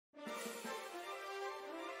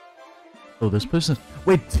Oh, this person...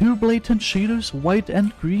 Wait, two blatant cheaters? White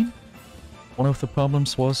and green? One of the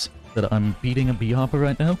problems was that I'm beating a bee hopper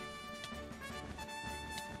right now.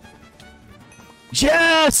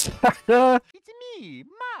 Yes! It's me,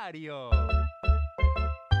 Mario!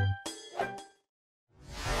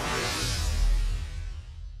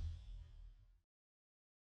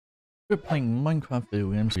 We're playing Minecraft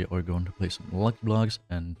video games. We are going to play some Lucky Blocks,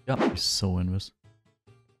 and yeah, I'm so in this.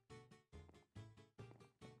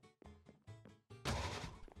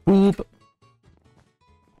 Boop!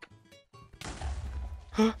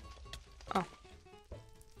 Oh.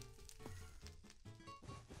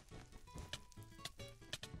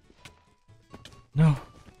 No.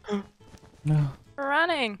 No.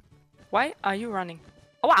 Running! Why are you running?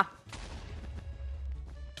 Oh, wow!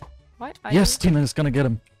 Why are Yes, you... Tina is gonna get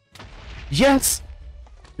him. Yes!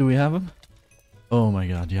 Do we have him? Oh my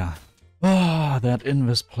god, yeah. Ah, that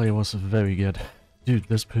invis play was very good. Dude,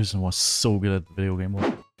 this person was so good at the video game.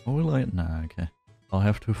 Oh, will I? Nah, okay. I'll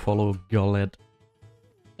have to follow Gullet.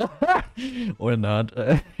 Or not.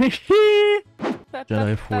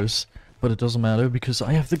 Jedi Force. But it doesn't matter because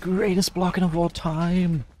I have the greatest blocking of all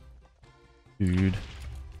time. Dude.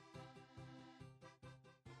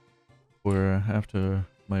 Or after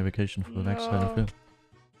my vacation for the next time of it.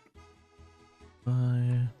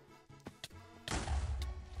 Bye.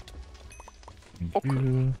 Thank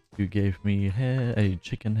you. You gave me a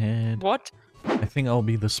chicken head. What? I think I'll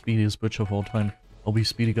be the speediest butcher of all time. I'll be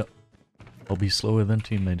I'll be slower than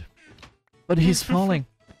teammate. But he's falling.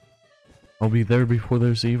 I'll be there before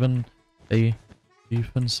there's even a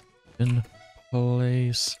defense in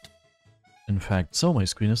place. In fact, so my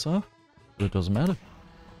screen is off, but it doesn't matter.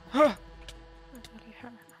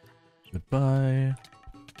 Goodbye.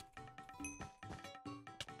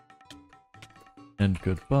 And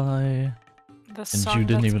goodbye. The And song you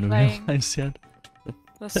didn't that's even playing, realize yet.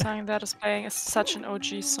 the song that is playing is such an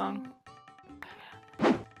OG song.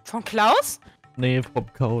 Von Klaus? Nee, from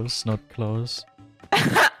Klaus, not Klaus.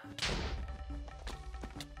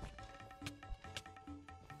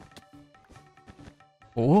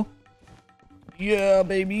 Oh? Yeah,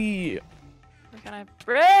 baby! We're gonna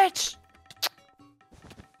bridge!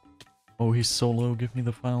 Oh, he's so low. Give me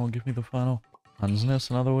the final, give me the final. Hansen is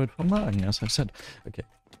another word for Magen, as I said. Okay,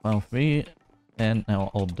 final for me. And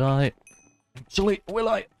now I'll die. Actually, will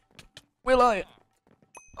I? Will I?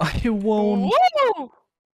 I won't. Woo!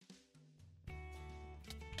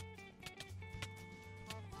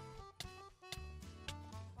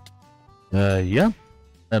 Yeah.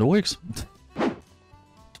 That works.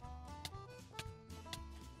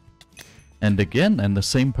 And again, and the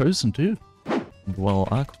same person too. Well,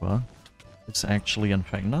 Aqua is actually in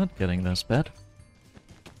fact not getting this bad.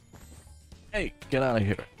 Hey, get out of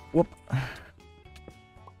here. Whoop.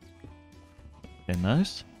 Okay,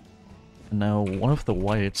 nice. And now one of the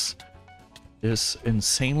whites is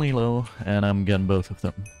insanely low, and I'm getting both of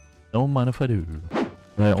them. Don't mind if I do.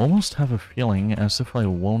 But I almost have a feeling as if I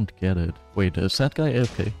won't get it. Wait, is that guy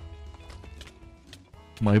AFK?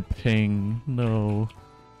 My ping, no.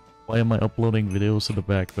 Why am I uploading videos in the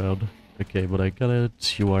background? Okay, but I got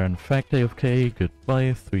it. You are in fact AFK.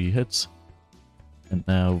 Goodbye, 3 hits. And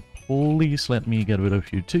now please let me get rid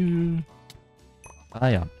of you too. Ah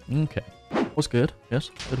yeah, okay. Was good,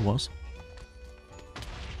 yes, it was.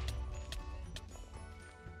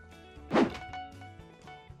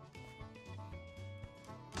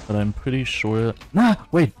 But I'm pretty sure... Nah,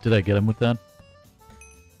 wait, did I get him with that?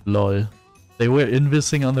 Lol. They were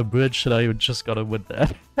invising on the bridge and I just got him with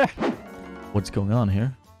that. What's going on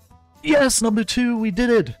here? Yes, number 2, we did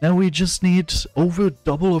it! Now we just need over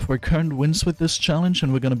double of our current wins with this challenge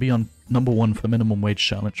and we're gonna be on number 1 for minimum wage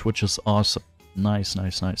challenge, which is awesome. Nice,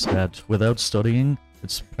 nice, nice. That without studying,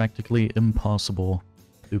 it's practically impossible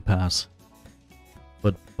to pass.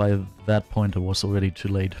 But by that point, it was already too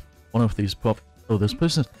late. One of these Oh, this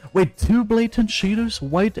person... Wait, two blatant cheaters?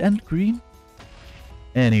 White and green?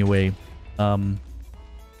 Anyway, I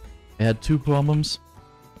had 2 problems.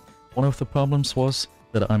 One of the problems was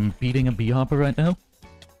that I'm beating a bee hopper right now.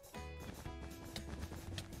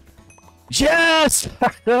 Yes!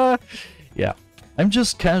 Yeah. I'm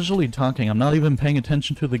just casually talking. I'm not even paying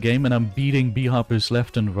attention to the game and I'm beating bee hoppers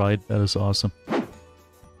left and right. That is awesome.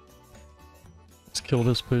 Let's kill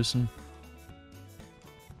this person.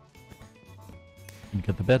 And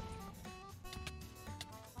get the bed.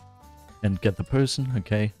 And get the person.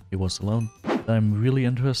 Okay, he was alone. I'm really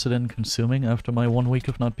interested in consuming after my 1 week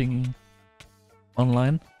of not being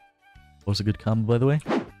online. Was a good combo, by the way.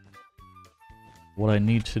 What I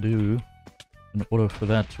need to do in order for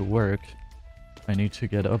that to work, I need to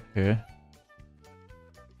get up here.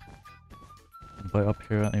 And by up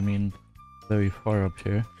here, I mean very far up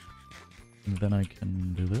here. And then I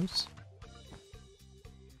can do this.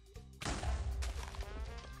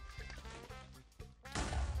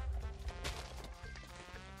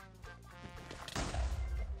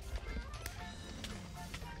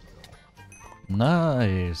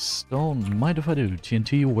 Nice! Don't mind if I do.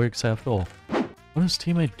 TNT works after all. What is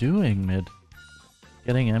teammate doing mid?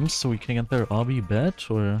 Getting M's so we can get their obby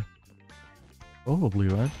bet, or... Probably,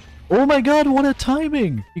 right? Oh my god, what a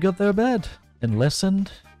timing! He got their bet! And lesson,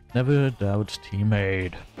 never doubt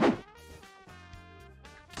teammate.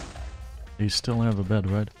 They still have a bed,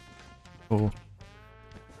 right? Oh.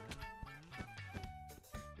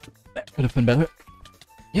 That could have been better.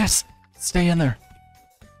 Yes! Stay in there!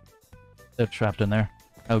 They're trapped in there.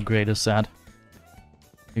 How great is that?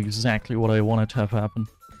 Exactly what I wanted to have happen.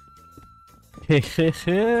 They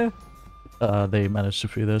managed to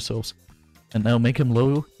free themselves. And now make him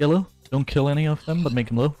low, yellow. Don't kill any of them, but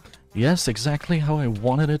make him low. Yes, exactly how I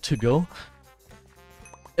wanted it to go.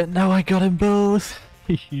 And now I got him both.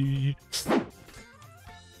 He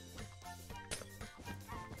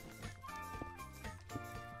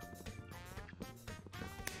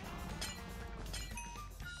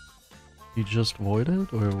just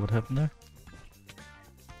voided, or what happened there?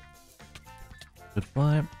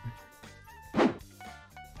 Goodbye.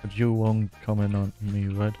 But you won't comment on me,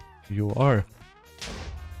 right? You are.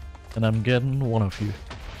 And I'm getting one of you.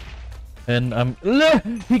 And I'm...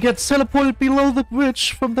 He gets teleported below the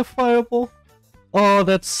bridge from the fireball. Oh,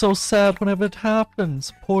 that's so sad whenever it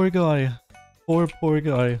happens. Poor guy. Poor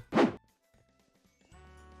guy.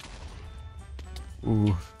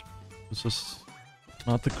 Ooh. This is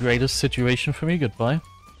not the greatest situation for me. Goodbye.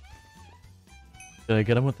 Did I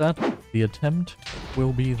get him with that? The attempt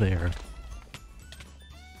will be there.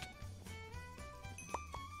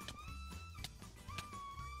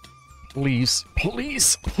 Please,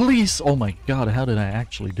 please, please! Oh my god, how did I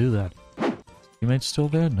actually do that? Teammates still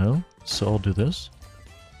there? No? So I'll do this.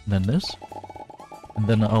 And then this. And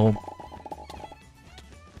then I'll...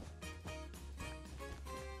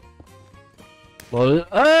 Well,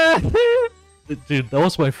 dude, that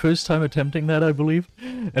was my first time attempting that, I believe.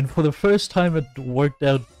 And for the first time it worked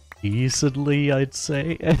out decently, I'd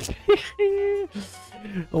say. It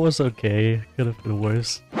was okay. Could have been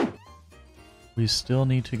worse. We still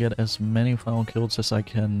need to get as many final kills as I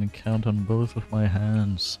can count on both of my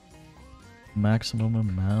hands. Maximum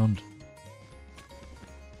amount.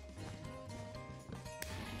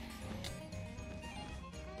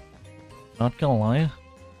 Not gonna lie,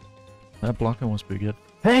 that blocking was pretty good.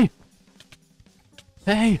 Hey!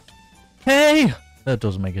 Hey! Hey! That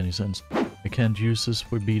doesn't make any sense. I can't use this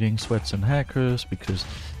for beating sweats and hackers because...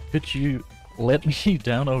 Could you let me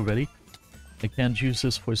down already? I can't use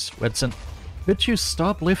this for sweats and... Could you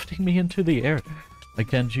stop lifting me into the air? I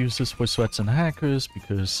can't use this for sweats and hackers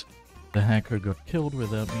because the hacker got killed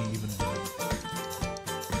without me even...